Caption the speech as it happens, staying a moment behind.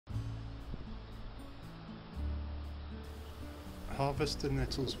harvest the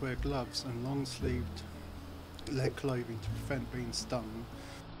nettles, wear gloves and long-sleeved leg clothing to prevent being stung.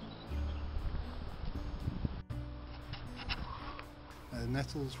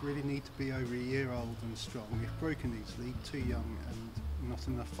 Nettles really need to be over a year old and strong. If broken easily, too young and not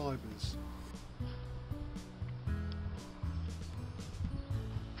enough fibres.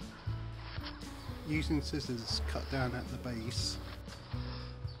 Using scissors, cut down at the base.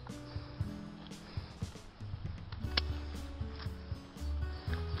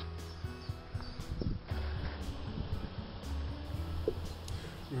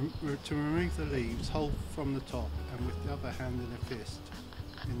 To remove the leaves, hold from the top and with the other hand in a fist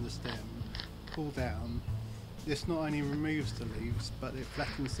in the stem, pull down. This not only removes the leaves, but it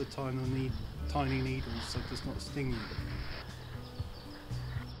flattens the tiny needles so it does not sting you.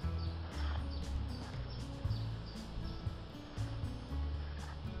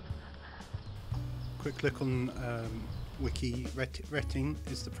 Quick look on wiki. Retting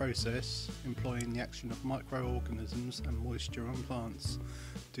is the process employing the action of microorganisms and moisture on plants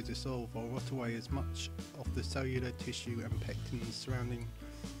to dissolve or rot away as much of the cellular tissue and pectins surrounding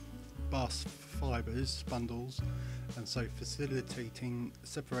bast fibres, bundles, and so facilitating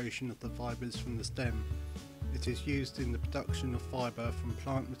separation of the fibres from the stem. It is used in the production of fibre from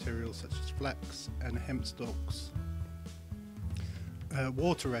plant materials such as flax and hemp stalks.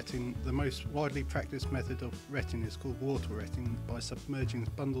 Water retting, the most widely practiced method of retting, is called water retting by submerging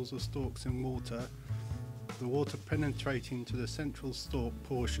bundles of stalks in water. The water penetrating to the central stalk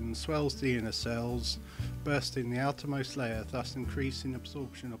portion swells the inner cells, bursting the outermost layer, thus increasing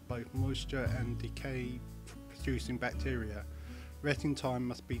absorption of both moisture and decay producing bacteria. Retting time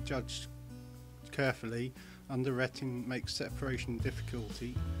must be judged carefully. Under retting makes separation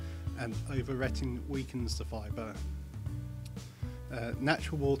difficulty, and over retting weakens the fibre.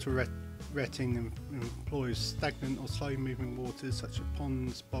 Natural water retting employs stagnant or slow moving waters such as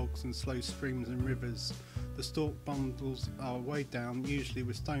ponds, bogs and slow streams and rivers. The stalk bundles are weighed down, usually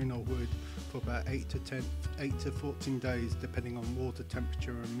with stone or wood, for about 8 to 14 days depending on water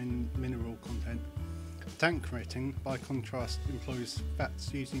temperature and mineral content. Tank retting, by contrast, employs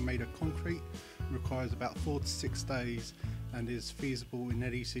fats usually made of concrete, requires about 4 to 6 days and is feasible in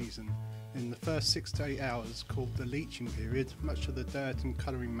any season. In the first 6 to 8 hours, called the leaching period, much of the dirt and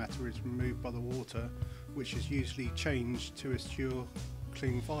colouring matter is removed by the water, which is usually changed to a pure,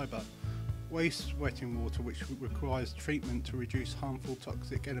 clean fibre. Waste wetting water, which requires treatment to reduce harmful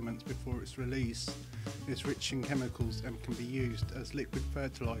toxic elements before its release, is rich in chemicals and can be used as liquid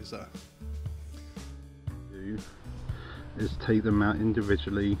fertiliser. Is take them out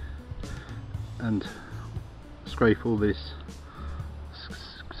individually and scrape all this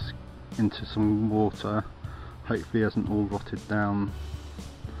into some water. Hopefully it hasn't all rotted down.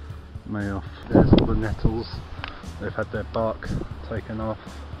 May off. There's all the nettles. They've had their bark taken off,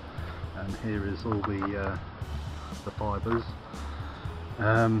 and here is all the fibres.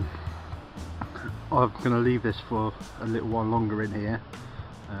 I'm going to leave this for a little while longer in here.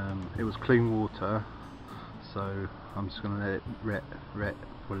 It was clean water, so I'm just going to let it ret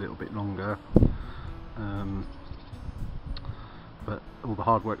for a little bit longer. But all the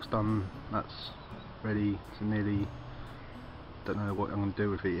hard work's done. That's ready to nearly, don't know what I'm going to do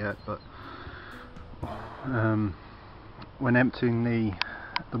with it yet, but when emptying the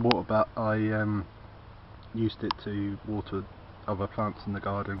water butt, I used it to water other plants in the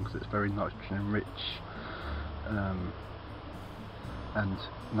garden because it's very nitrogen rich, and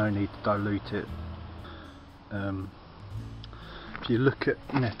no need to dilute it. If you look at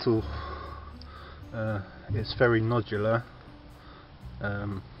nettle, it's very nodular.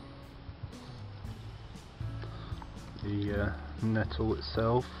 The nettle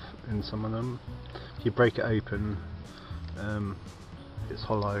itself, in some of them, if you break it open, it's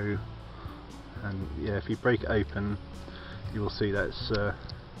hollow, and yeah, if you break it open you will see that it's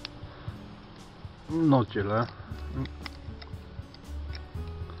nodular.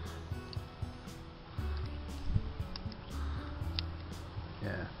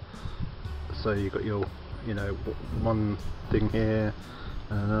 Yeah, so you've got your, one thing here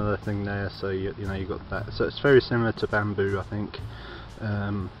and another thing there, so you know you've got that. So it's very similar to bamboo, I think,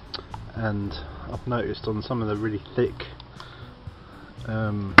 and I've noticed on some of the really thick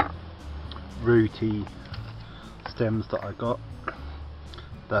rooty stems that I got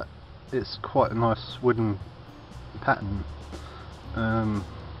that it's quite a nice wooden pattern.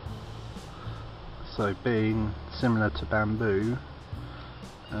 So being similar to bamboo,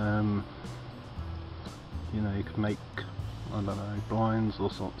 you could make, I don't know, blinds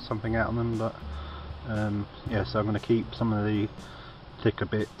or something out of them, but yeah, so I'm going to keep some of the thicker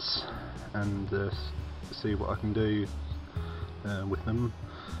bits and see what I can do with them,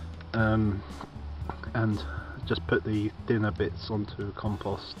 and just put the thinner bits onto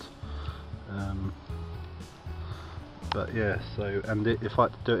compost. But yeah, so, and if I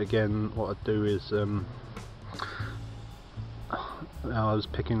had to do it again, what I'd do is I was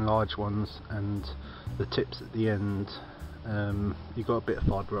picking large ones, and the tips at the end, you got a bit of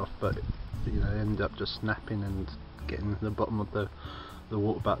fibre off, but you know, end up just snapping and getting to the bottom of the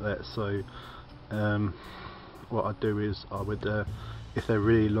water back there. So what I'd do is I would, if they're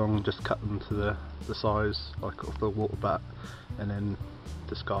really long, just cut them to the size like of the water bat, and then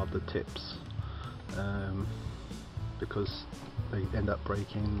discard the tips, because they end up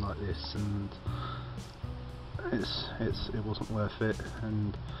breaking like this, and it wasn't worth it.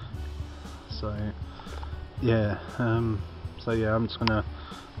 And so yeah, I'm just gonna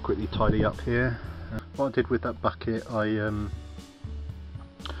quickly tidy up here. What I did with that bucket, I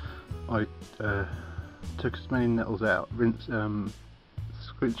took as many nettles out, rinsed,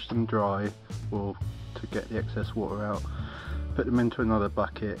 squenched them dry, or to get the excess water out, put them into another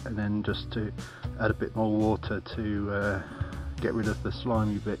bucket, and then just to add a bit more water to get rid of the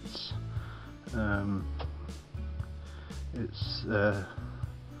slimy bits.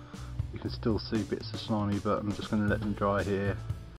 You can still see bits of slimy, but I'm just going to let them dry here,